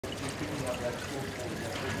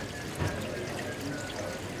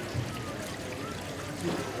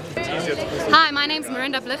Hi, my name's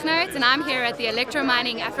Marinda Blichnertz and I'm here at the Electra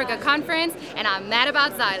Mining Africa conference and I'm mad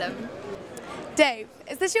about Xylem. Dave,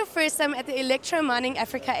 is this your first time at the Electra Mining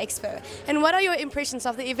Africa Expo? And what are your impressions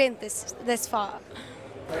of the event this far?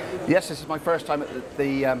 Yes, this is my first time at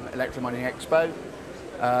the Electra Mining Expo.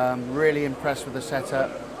 Really impressed with the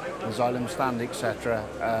setup, the Xylem stand, etc.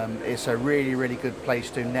 It's a really good place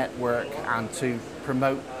to network and to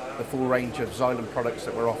promote the full range of Xylem products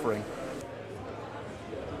that we're offering.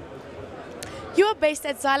 You are based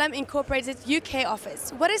at Xylem Incorporated UK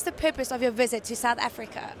office. What is the purpose of your visit to South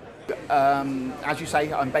Africa? As you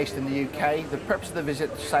say, I'm based in the UK. The purpose of the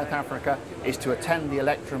visit to South Africa is to attend the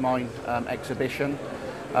Electra Mine exhibition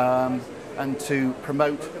and to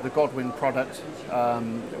promote the Godwin product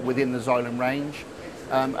within the Xylem range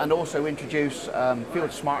and also introduce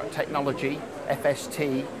Field Smart technology,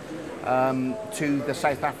 FST, to the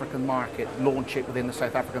South African market, launch it within the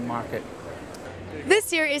South African market.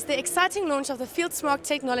 This year is the exciting launch of the Field Smart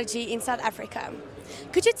technology in South Africa.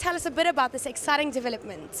 Could you tell us a bit about this exciting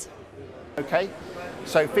development? Okay,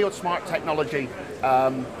 so Field Smart technology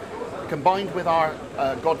combined with our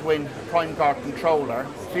Godwin Prime Guard controller,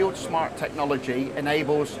 Field Smart technology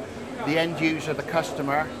enables the end user, the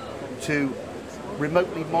customer, to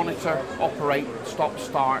remotely monitor, operate, stop,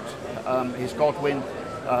 start his Godwin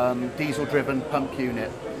diesel-driven pump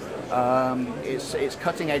unit. It's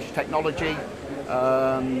cutting-edge technology,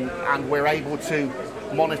 and we're able to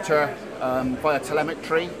monitor via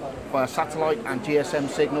telemetry, via satellite and GSM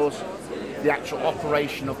signals, the actual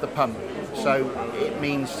operation of the pump. So it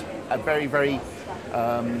means a very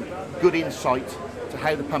good insight to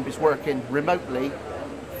how the pump is working remotely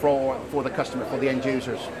for the customer, for the end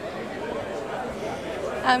users.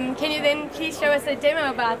 Can you then please show us a demo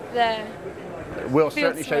about the We'll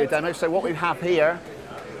certainly show you a demo. So what we have here,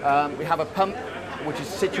 we have a pump which is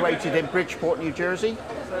situated in Bridgeport, New Jersey,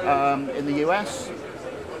 in the US,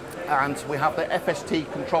 and we have the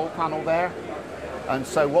FST control panel there. And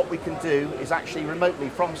so what we can do is actually remotely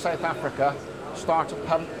from South Africa start a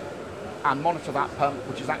pump and monitor that pump,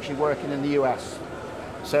 which is actually working in the US.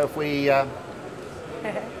 So if we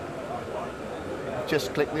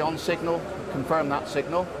just click the on signal, confirm that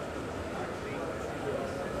signal.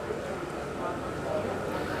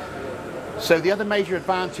 So the other major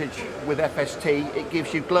advantage with FST, it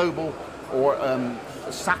gives you global or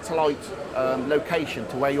satellite location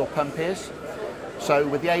to where your pump is. So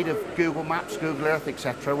with the aid of Google Maps, Google Earth,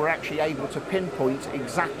 etc., we're actually able to pinpoint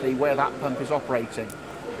exactly where that pump is operating.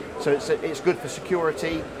 So it's good for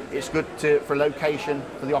security, it's good for location,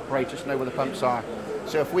 for the operators to know where the pumps are.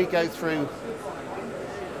 So if we go through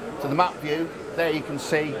to the map view, there you can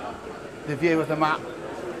see the view of the map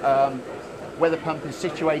where the pump is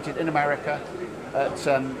situated in America at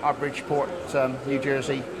our Bridgeport, New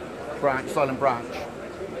Jersey branch, Xylem branch.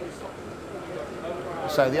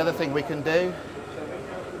 So the other thing we can do,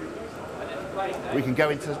 we can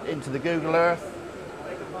go into the Google Earth.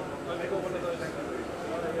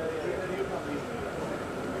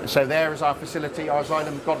 So there is our facility, our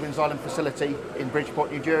Godwin Xylem facility in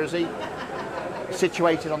Bridgeport, New Jersey.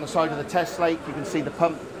 Situated on the side of the test lake, you can see the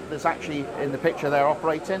pump that's actually in the picture there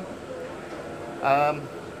operating.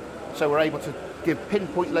 So we're able to give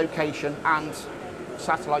pinpoint location and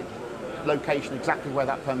satellite location exactly where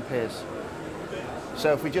that pump is.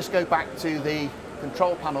 So if we just go back to the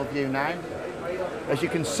control panel view now, as you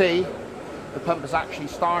can see, the pump has actually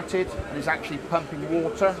started and is actually pumping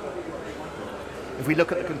water. If we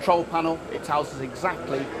look at the control panel, it tells us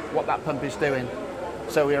exactly what that pump is doing.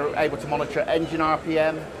 So we are able to monitor engine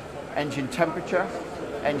RPM, engine temperature,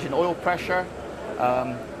 engine oil pressure,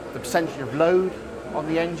 the percentage of load on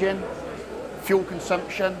the engine, fuel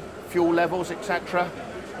consumption, fuel levels, etc.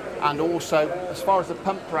 And also, as far as the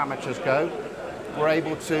pump parameters go, we're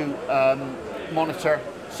able to monitor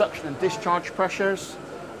suction and discharge pressures,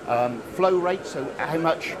 flow rate, so how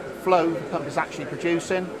much flow the pump is actually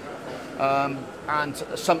producing, and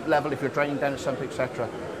sump level if you're draining down a sump, etc.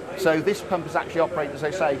 So this pump is actually operating, as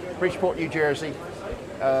I say, Bridgeport, New Jersey,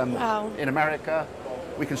 in America.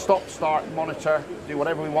 We can stop, start, monitor, do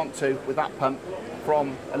whatever we want to with that pump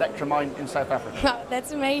from Electra Mine in South Africa. Wow,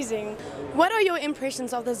 that's amazing. What are your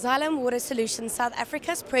impressions of the Xylem Water Solutions South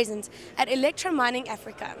Africa's presence at Electra Mining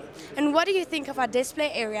Africa? And what do you think of our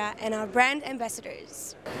display area and our brand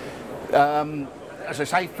ambassadors? As I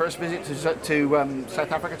say, first visit to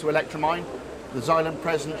South Africa, to Electra Mine, the Xylem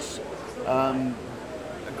presence, a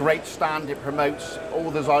great stand. It promotes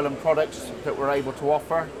all the Xylem products that we're able to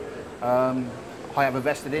offer. I have a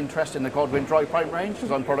vested interest in the Godwin dry prime range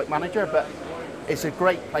because I'm product manager, but It's a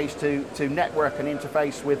great place to network and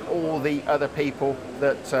interface with all the other people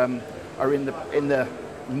that are in the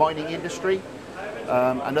mining industry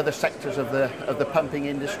and other sectors of the pumping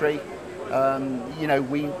industry. You know,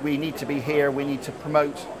 we need to be here. We need to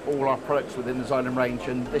promote all our products within the Xylem range,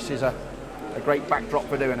 and this is a great backdrop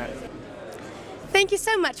for doing it. Thank you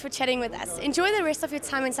so much for chatting with us. Enjoy the rest of your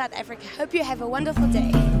time in South Africa. Hope you have a wonderful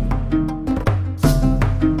day.